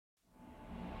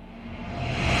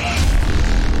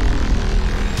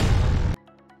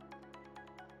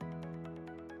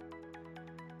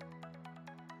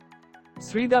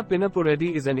Sridhar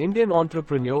Pinnapureddy is an Indian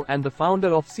entrepreneur and the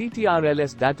founder of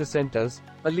CtrlS Datacenters,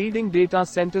 a leading data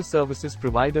center services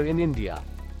provider in India.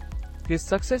 His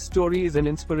success story is an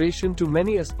inspiration to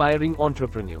many aspiring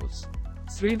entrepreneurs.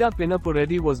 Sridhar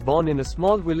Pinnapureddy was born in a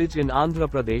small village in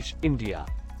Andhra Pradesh, India.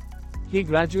 He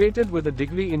graduated with a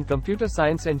degree in computer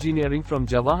science engineering from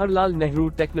Jawaharlal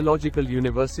Nehru Technological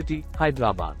University,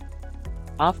 Hyderabad.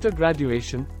 After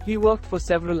graduation, he worked for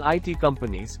several IT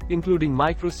companies, including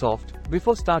Microsoft,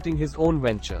 before starting his own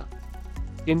venture.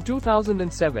 In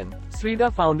 2007,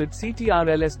 Sridhar founded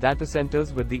CtrlS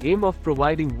Datacenters with the aim of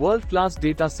providing world-class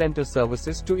data center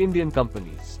services to Indian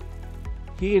companies.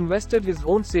 He invested his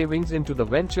own savings into the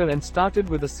venture and started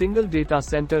with a single data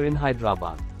center in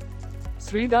Hyderabad.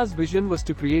 Sridhar's vision was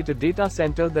to create a data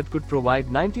center that could provide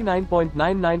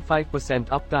 99.995%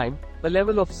 uptime, a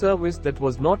level of service that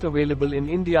was not available in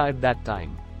India at that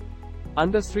time.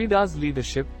 Under Sridhar's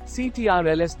leadership,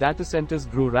 CtrlS Datacenters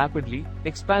grew rapidly,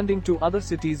 expanding to other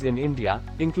cities in India,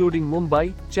 including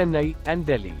Mumbai, Chennai, and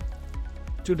Delhi.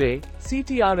 Today,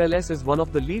 CtrlS is one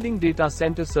of the leading data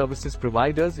center services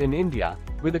providers in India,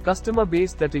 with a customer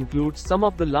base that includes some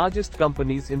of the largest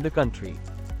companies in the country.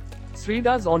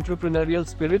 Sridhar's entrepreneurial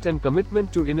spirit and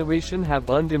commitment to innovation have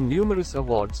earned him numerous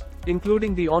awards,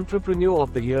 including the Entrepreneur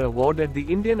of the Year award at the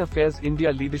Indian Affairs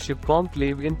India Leadership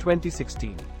Conclave in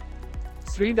 2016.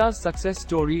 Sridhar's success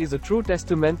story is a true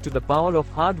testament to the power of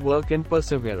hard work and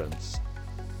perseverance.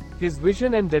 His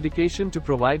vision and dedication to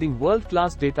providing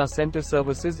world-class data center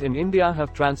services in India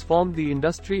have transformed the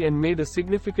industry and made a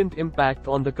significant impact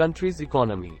on the country's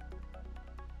economy.